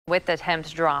With the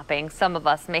temps dropping, some of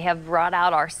us may have brought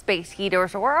out our space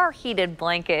heaters or our heated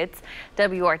blankets.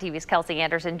 WRTV's Kelsey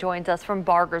Anderson joins us from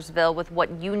Bargersville with what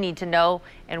you need to know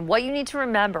and what you need to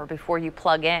remember before you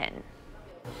plug in.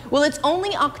 Well, it's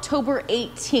only October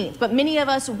 18th, but many of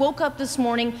us woke up this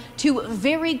morning to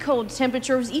very cold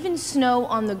temperatures, even snow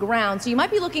on the ground. So you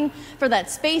might be looking for that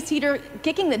space heater,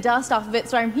 kicking the dust off of it.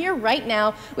 So I'm here right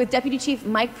now with Deputy Chief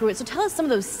Mike Pruitt. So tell us some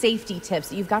of those safety tips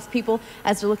that you've got for people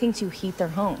as they're looking to heat their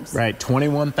homes. Right,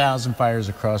 21,000 fires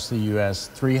across the U.S.,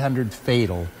 300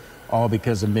 fatal, all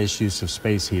because of misuse of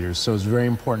space heaters. So it's a very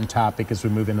important topic as we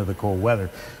move into the cold weather.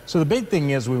 So the big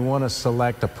thing is we want to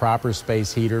select a proper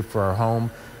space heater for our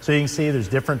home. So you can see there's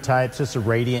different types. This is a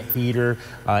radiant heater,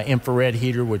 infrared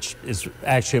heater, which is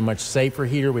actually a much safer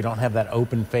heater. We don't have that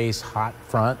open face hot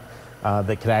front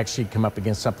that could actually come up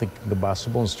against something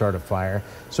combustible and start a fire.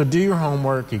 So do your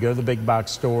homework. You go to the big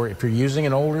box store. If you're using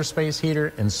an older space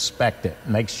heater, inspect it.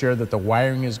 Make sure that the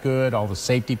wiring is good, all the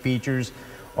safety features.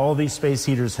 All these space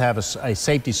heaters have a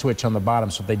safety switch on the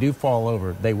bottom, so if they do fall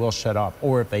over, they will shut off,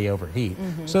 or if they overheat.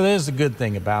 So that is a good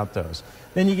thing about those.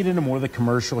 Then you get into more of the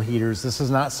commercial heaters. This is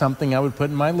not something I would put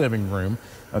in my living room.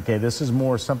 Okay, this is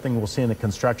more something we'll see in the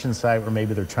construction site where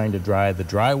maybe they're trying to dry the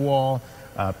drywall,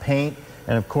 paint,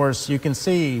 and of course you can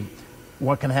see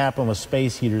what can happen with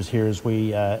space heaters here as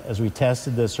we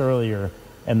tested this earlier,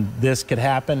 and this could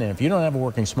happen. And if you don't have a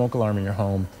working smoke alarm in your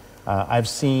home, I've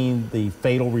seen the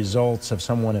fatal results of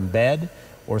someone in bed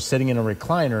or sitting in a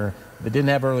recliner that didn't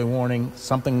have early warning.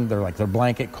 Their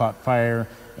blanket caught fire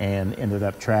and ended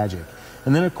up tragic.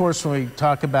 And then, of course, when we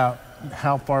talk about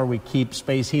how far we keep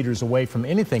space heaters away from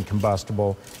anything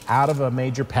combustible, out of a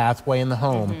major pathway in the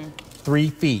home, 3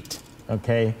 feet,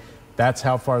 okay? That's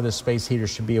how far this space heater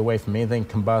should be away from anything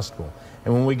combustible.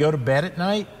 And when we go to bed at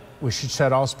night, we should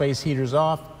shut all space heaters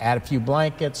off, add a few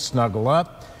blankets, snuggle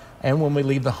up. And when we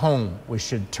leave the home, we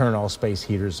should turn all space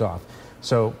heaters off.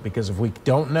 So, because if we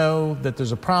don't know that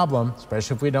there's a problem,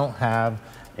 especially if we don't have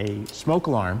a smoke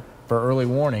alarm for early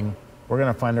warning, we're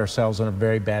going to find ourselves in a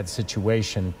very bad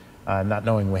situation, not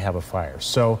knowing we have a fire.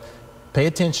 So, pay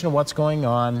attention to what's going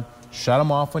on, shut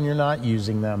them off when you're not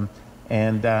using them,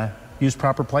 and use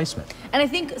proper placement. And I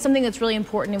think something that's really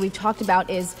important and we've talked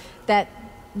about is that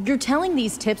you're telling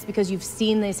these tips because you've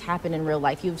seen this happen in real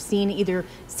life. You've seen either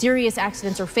serious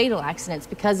accidents or fatal accidents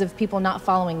because of people not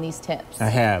following these tips. I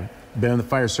have been in the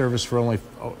fire service for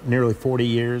nearly 40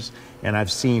 years, and I've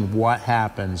seen what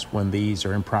happens when these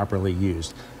are improperly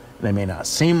used. They may not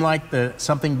seem like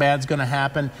something bad's going to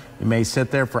happen. You may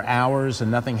sit there for hours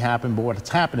and nothing happened, but what's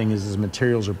happening is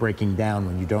materials are breaking down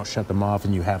when you don't shut them off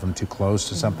and you have them too close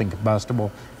to something combustible,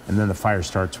 and then the fire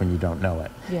starts when you don't know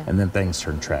it. And then things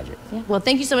turn tragic. Well,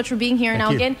 thank you so much for being here. Thank now,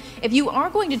 you. Again, if you are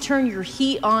going to turn your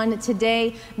heat on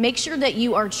today, make sure that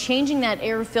you are changing that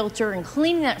air filter and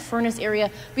cleaning that furnace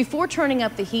area before turning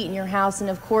up the heat in your house. And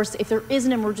of course, if there is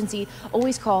an emergency,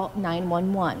 always call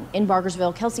 911. In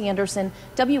Bargersville, Kelsey Anderson,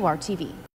 WRTV.